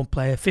homegrown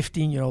player,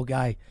 15-year-old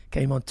guy,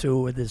 came on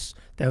tour with us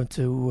down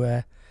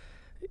to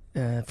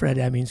Fred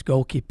Emmings,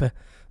 goalkeeper.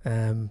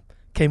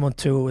 Came on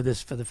tour with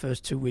us for the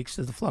first 2 weeks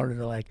of the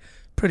Florida leg.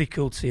 Pretty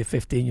cool to see a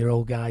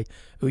 15-year-old guy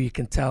who you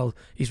can tell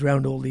he's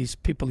around all these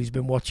people he's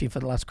been watching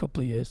for the last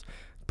couple of years.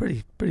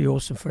 Pretty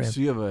awesome for him. So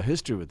you have a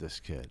history with this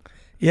kid.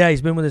 Yeah,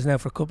 he's been with us now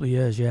for a couple of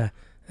years,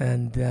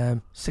 and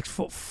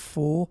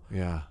 6'4",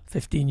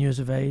 15 years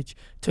of age,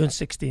 turned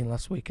 16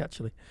 last week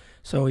actually.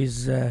 So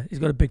he's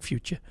got a big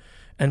future,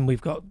 and we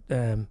bought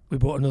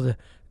another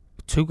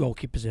 2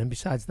 goalkeepers in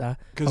besides that.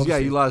 Because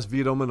you lost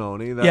Vito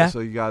Manoni.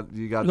 So you got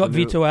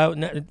Vito out,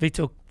 and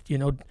Vito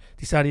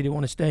decided he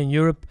wanted to stay in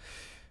Europe.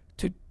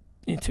 Took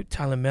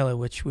Tyler Miller,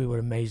 which we were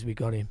amazed we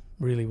got him.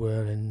 Really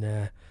were,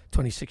 and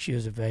 26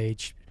 years of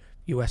age.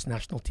 U.S.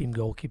 national team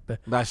goalkeeper.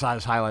 I saw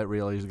his highlight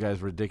reel. This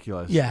guy's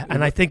ridiculous. Yeah,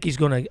 and I think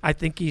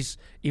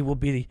he will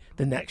be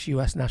the next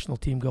U.S. national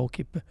team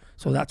goalkeeper.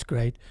 So that's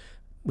great.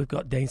 We've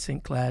got Dane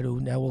Sinclair, who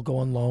now will go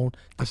on loan.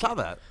 I saw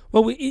that.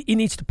 Well, he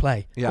needs to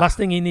play. Yeah. Last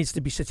thing, he needs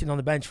to be sitting on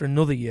the bench for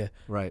another year.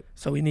 Right.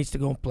 So he needs to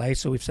go and play.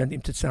 So we've sent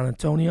him to San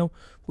Antonio.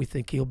 We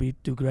think he'll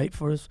do great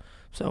for us.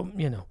 So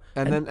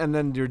And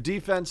then your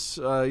defense,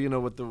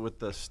 with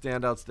the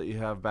standouts that you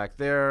have back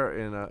there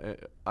in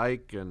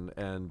Ike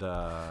and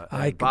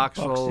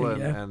Boxall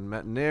and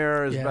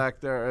Mettenair is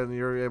back there, and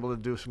you're able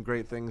to do some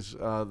great things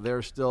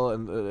there still.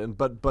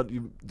 But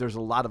there's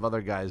a lot of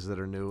other guys that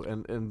are new,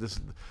 and this.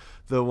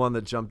 The one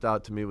that jumped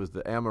out to me was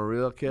the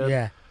Amarillo kid.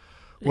 Yeah.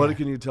 What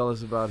can you tell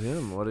us about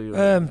him? What are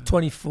you?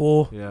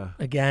 24. Yeah.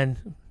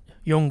 Again,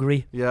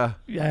 youngry. Yeah.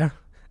 Yeah.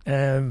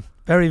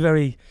 Very,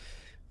 very,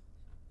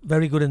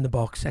 very good in the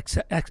box.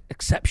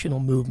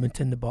 Exceptional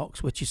movement in the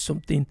box, which is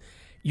something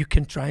you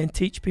can try and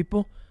teach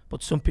people,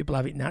 but some people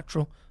have it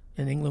natural.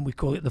 In England, we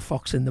call it the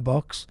fox in the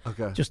box.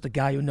 Okay. Just the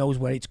guy who knows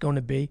where it's going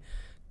to be,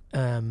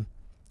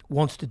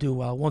 wants to do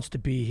well, wants to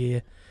be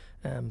here,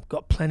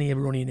 got plenty of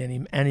running in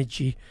him,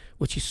 energy,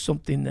 which is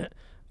something that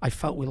I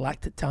felt we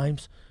lacked at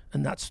times.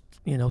 And that's,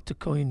 to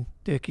coin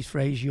Dirkie's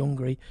phrase,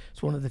 Youngry,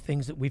 it's one of the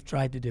things that we've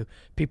tried to do.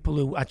 People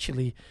who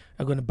actually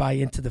are going to buy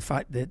into the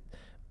fact that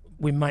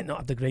we might not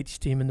have the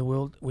greatest team in the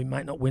world, we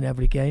might not win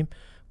every game,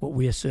 but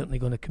we are certainly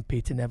going to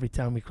compete in every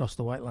time we cross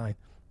the white line.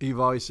 You've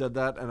always said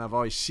that, and I've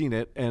always seen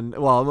it. And there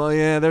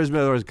was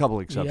a couple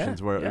of exceptions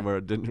where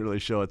it didn't really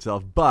show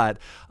itself. But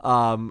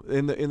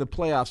in the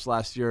playoffs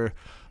last year,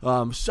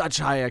 such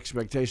high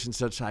expectations,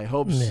 such high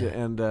hopes,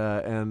 and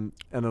an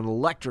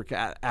electric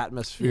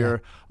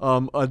atmosphere.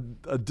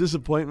 A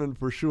disappointment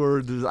for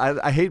sure.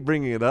 I hate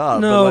bringing it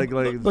up. No,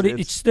 but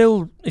it's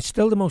still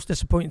the most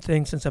disappointing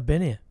thing since I've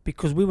been here,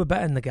 because we were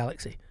better than the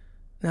Galaxy.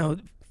 Now,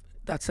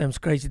 that sounds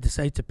crazy to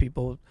say to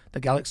people. The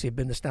Galaxy have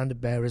been the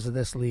standard bearers of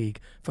this league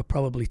for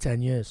probably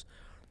 10 years.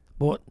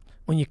 But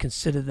when you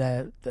consider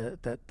the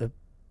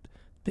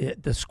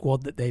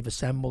squad that they've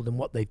assembled and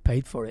what they've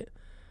paid for it,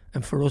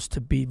 and for us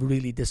to be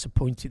really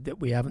disappointed that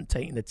we haven't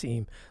taken a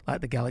team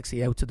like the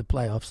Galaxy out of the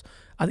playoffs,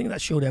 I think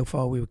that showed how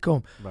far we would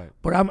come. Right.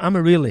 But I'm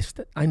a realist.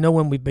 I know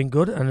when we've been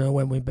good, and I know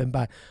when we've been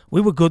bad.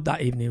 We were good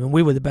that evening, and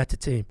we were the better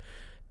team.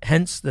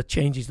 Hence the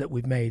changes that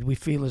we've made. We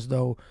feel as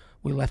though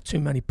we left too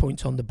many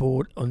points on the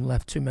board and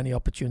left too many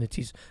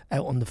opportunities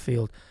out on the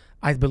field.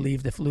 I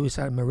believe if Lewis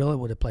Amarilla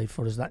would have played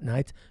for us that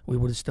night, we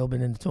would have still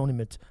been in the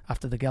tournament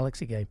after the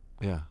Galaxy game.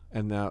 Yeah,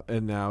 and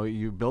now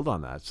you build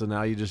on that. So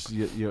now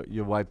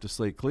you wipe the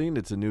slate clean.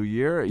 It's a new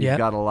year. You've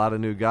got a lot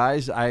of new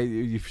guys.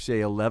 You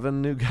say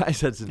 11 new guys.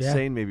 That's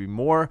insane. Maybe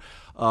more.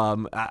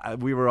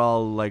 We were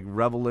all like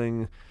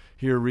reveling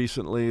here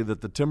recently that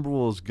the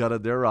Timberwolves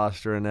gutted their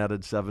roster and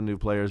added 7 new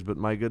players, but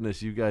my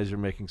goodness, you guys are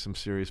making some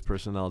serious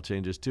personnel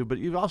changes too. But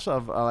you also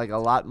have like a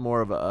lot more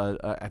of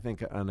I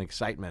think an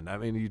excitement. I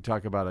mean, you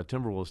talk about a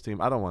Timberwolves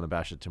team. I don't want to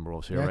bash the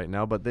Timberwolves here right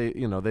now, but they've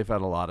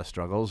had a lot of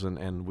struggles,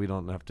 and we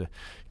don't have to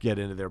get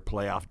into their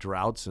playoff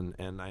droughts.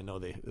 And I know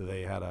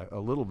they had a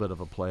little bit of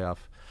a playoff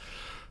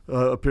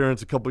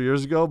appearance a couple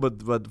years ago,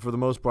 but for the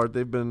most part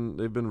they've been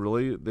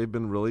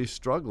really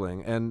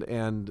struggling.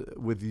 And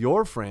with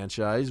your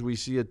franchise, we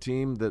see a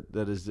team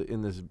that is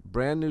in this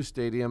brand new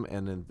stadium,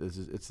 and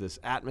it's this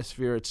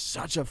atmosphere. It's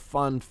such a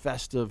fun,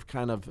 festive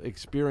kind of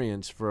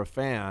experience for a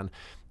fan.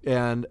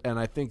 And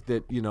I think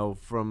that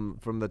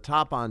from the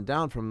top on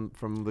down,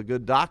 from the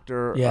good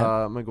doctor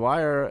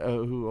McGuire,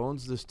 who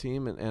owns this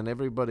team, and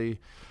everybody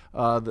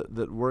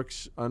that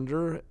works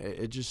under,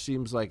 it just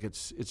seems like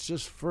it's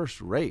just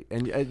first rate.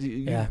 And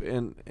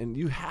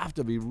you have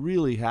to be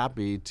really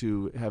happy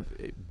to have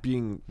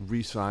being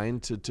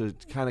re-signed to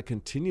kind of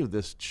continue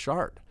this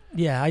chart.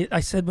 Yeah, I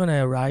said when I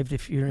arrived,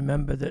 if you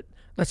remember, that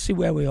let's see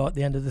where we are at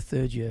the end of the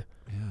third year,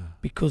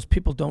 because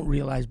people don't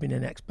realise being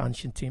an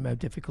expansion team how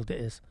difficult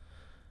it is.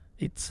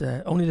 It's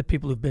only the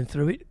people who've been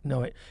through it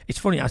know it. It's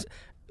funny,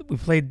 we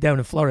played down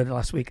in Florida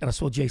last week, and I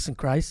saw Jason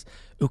Kreis,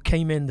 who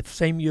came in the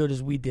same year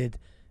as we did.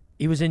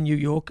 He was in New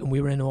York, and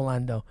we were in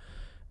Orlando.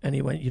 And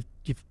he went,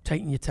 you've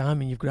taken your time,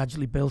 and you've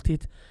gradually built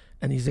it.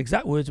 And his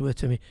exact words were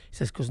to me, he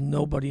says, because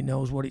nobody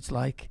knows what it's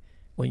like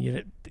when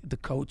you're the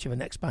coach of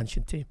an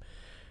expansion team.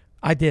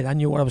 I did. I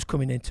knew what I was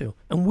coming into.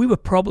 And we were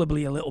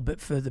probably a little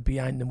bit further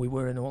behind than we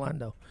were in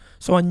Orlando.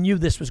 So I knew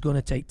this was going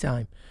to take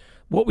time.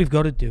 What we've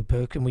got to do,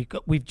 Perk, and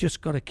we've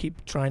just got to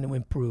keep trying to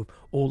improve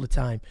all the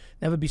time.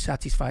 Never be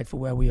satisfied for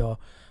where we are.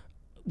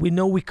 We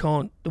know we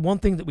can't. The one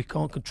thing that we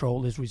can't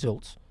control is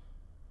results.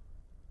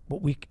 But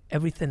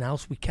everything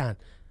else we can.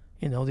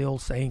 The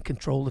old saying,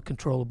 control the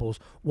controllables.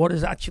 What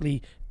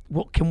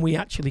can we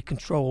actually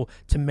control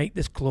to make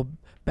this club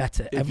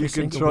better every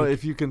single week?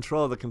 If you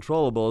control the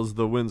controllables,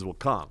 the wins will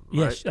come.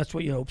 Right? Yes, that's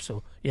what you hope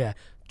so. Yeah.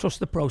 Trust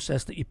the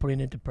process that you're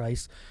putting into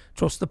place.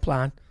 Trust the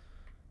plan.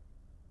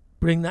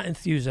 Bring that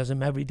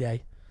enthusiasm every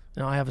day.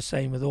 I have a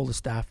saying with all the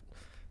staff,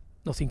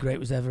 nothing great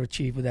was ever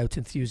achieved without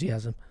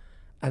enthusiasm.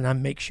 And I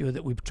make sure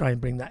that we try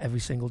and bring that every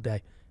single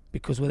day.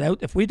 Because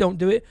if we don't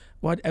do it,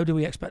 how do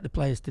we expect the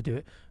players to do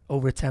it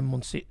over a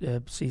 10-month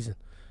season?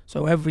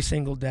 So every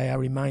single day I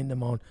remind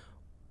them on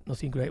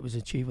nothing great was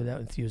achieved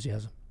without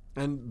enthusiasm.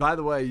 And by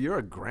the way, you're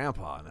a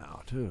grandpa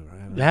now too,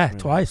 right? Yeah,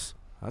 twice.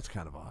 That's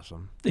kind of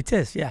awesome. It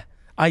is, yeah.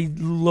 I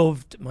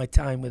loved my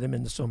time with him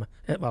in the summer.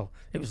 Well,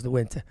 it was the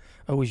winter.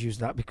 I always use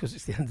that because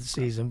it's the end of the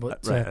season. But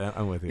right,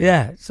 I'm with you.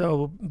 Yeah,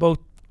 so both,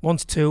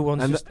 one's 2,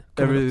 one's and just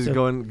everything's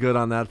going good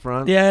on that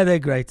front? Yeah, they're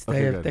great.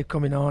 Okay, they're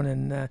coming on,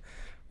 and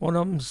one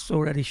of them's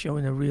already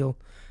showing a real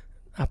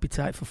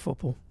appetite for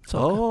football.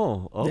 Soccer.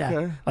 Oh,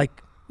 okay. Yeah,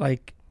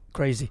 like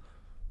crazy.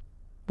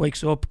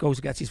 Wakes up, goes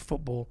and gets his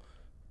football,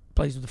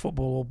 plays with the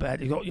football all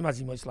bed. You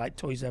imagine what it's like,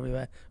 toys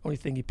everywhere. Only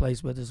thing he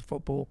plays with is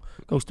football.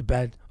 Goes to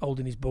bed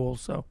holding his ball.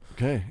 So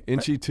okay,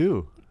 Inchy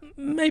 2.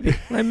 Maybe.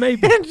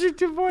 Inchy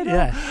 2.0.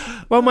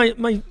 Yeah. Well,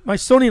 my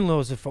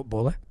son-in-law's a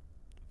footballer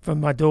from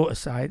my daughter's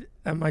side,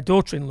 and my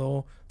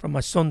daughter-in-law from my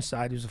son's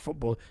side, who's a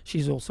footballer.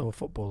 She's also a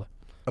footballer.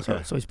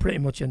 Okay. So he's pretty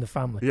much in the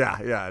family. Yeah,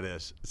 it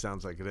is. It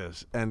sounds like it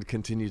is. And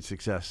continued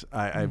success.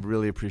 I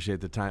really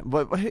appreciate the time.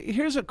 But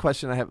here's a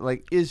question I have.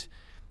 Was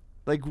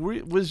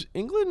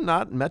England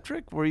not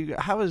metric?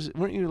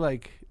 Weren't you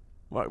like,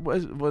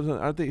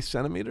 aren't they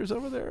centimeters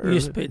over there? We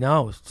used to be,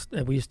 no,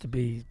 we used to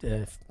be.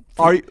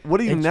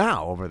 What are you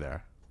now over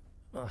there?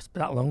 Oh, it's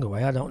that long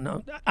away. I don't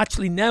know.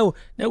 Actually, now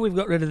we've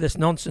got rid of this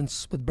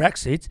nonsense with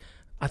Brexit.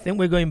 I think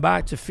we're going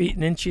back to feet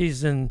and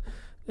inches and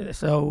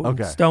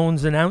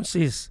stones and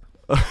ounces.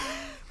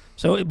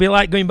 So it'd be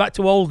like going back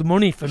to old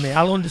money for me.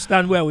 I'll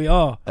understand where we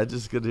are. I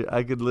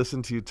could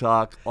listen to you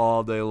talk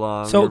all day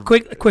long. So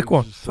quick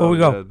one before we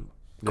go.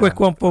 Quick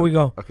one before we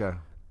go. Okay.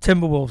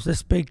 Timberwolves,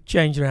 this big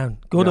change around,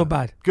 good or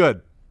bad?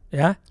 Good.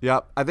 Yeah? Yeah.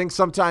 I think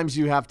sometimes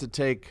you have to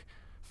take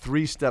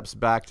 3 steps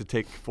back to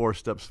take 4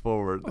 steps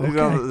forward. Okay. You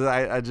know,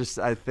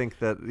 I think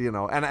that,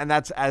 and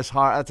that's as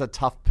hard. That's a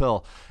tough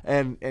pill.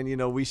 And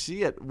we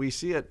see it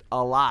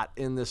a lot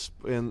in this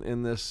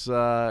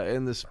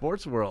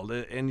sports world.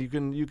 And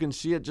you can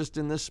see it just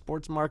in this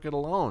sports market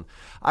alone.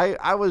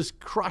 I was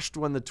crushed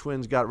when the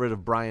Twins got rid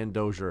of Brian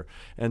Dozier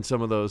and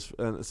some of those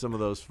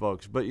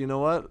folks. But you know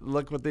what?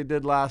 Look what they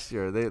did last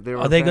year. They were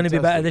Are they going to fantastic.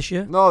 be better this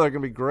year? No, they're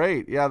going to be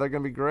great. Yeah, they're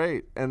going to be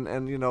great.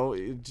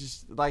 And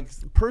just like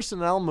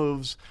personnel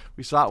moves.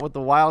 We saw it with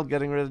the Wild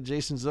getting rid of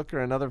Jason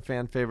Zucker, another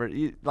fan favorite.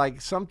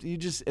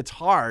 It's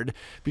hard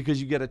because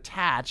you get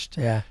attached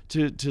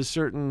to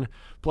certain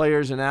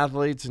players and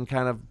athletes and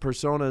kind of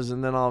personas,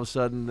 and then all of a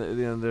sudden,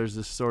 there's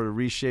this sort of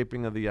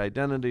reshaping of the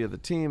identity of the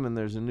team, and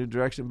there's a new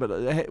direction.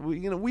 But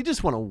we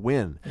just want to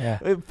win. Yeah.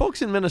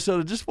 Folks in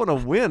Minnesota just want to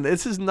win.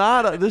 This is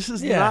not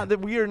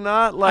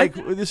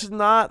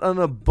an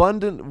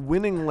abundant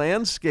winning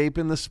landscape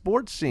in the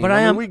sports scene.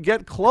 But we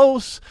get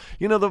close.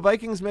 The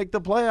Vikings make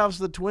the playoffs.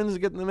 The Twins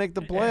get to make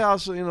the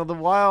playoffs. The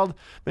Wild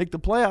make the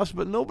playoffs,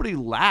 but nobody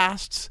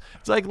lasts.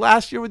 It's like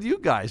last year with you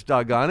guys.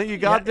 Doggone it, you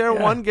got there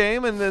one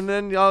game, and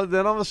then all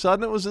of a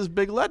sudden it was this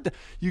big letdown.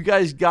 You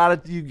guys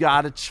got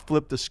to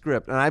flip the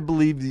script, and I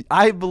believe in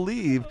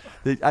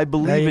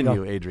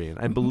you, Adrian.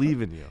 I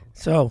believe in you.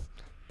 So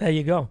there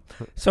you go.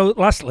 So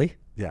lastly,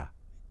 yeah,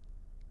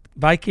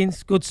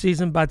 Vikings, good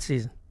season, bad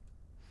season.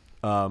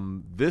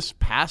 This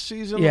past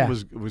season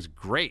was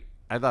great.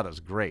 I thought it was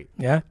great.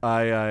 Yeah.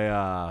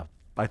 I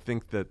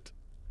think that.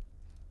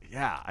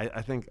 Yeah,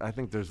 I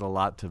think there's a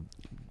lot to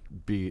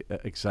be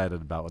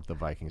excited about with the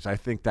Vikings. I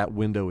think that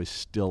window is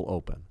still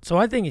open. So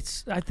I think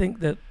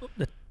that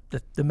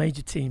the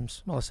major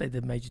teams. Well, I say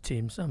the major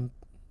teams.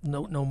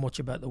 Know much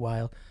about the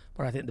Wild,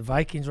 but I think the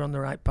Vikings are on the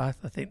right path.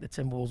 I think the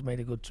Timberwolves made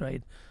a good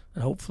trade,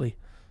 and hopefully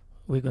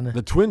we're gonna.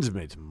 The Twins have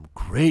made some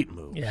great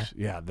moves.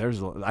 Yeah.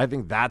 I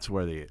think that's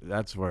where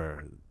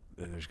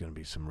there's going to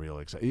be some real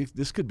excitement.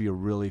 This could be a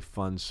really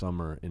fun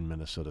summer in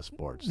Minnesota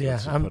sports. Yeah,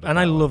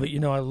 I love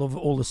it. I love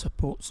all the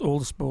sports.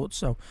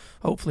 So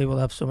hopefully we'll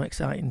have some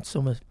exciting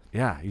summer.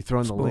 Yeah, you throw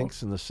in the sport.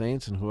 Lynx and the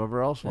Saints and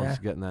whoever else wants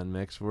to get in that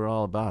mix. We're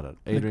all about it.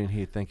 Adrian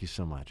Heath, thank you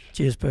so much.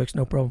 Cheers, Perks.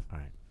 No problem. All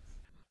right.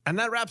 And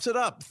that wraps it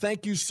up.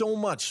 Thank you so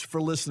much for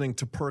listening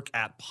to Perk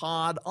at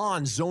Pod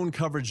on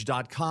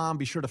zonecoverage.com.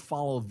 Be sure to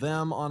follow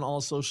them on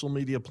all social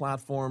media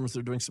platforms.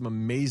 They're doing some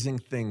amazing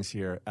things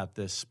here at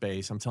this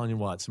space. I'm telling you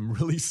what, some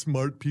really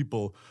smart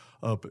people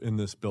up in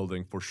this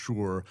building for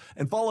sure.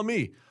 And follow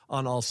me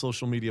on all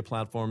social media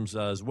platforms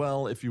as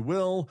well, if you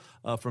will,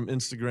 from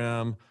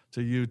Instagram to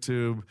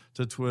YouTube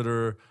to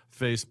Twitter,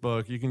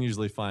 Facebook. You can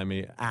usually find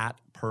me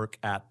at Perk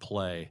at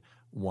Play,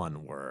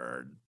 one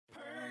word.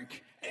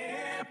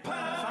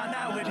 Find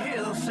out what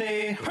he'll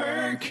say.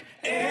 Perk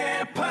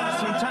Epa.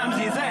 Sometimes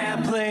he's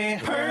at play.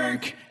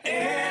 Perk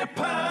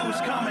Epa.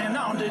 Who's coming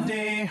on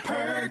today?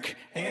 Perk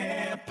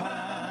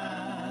Epa.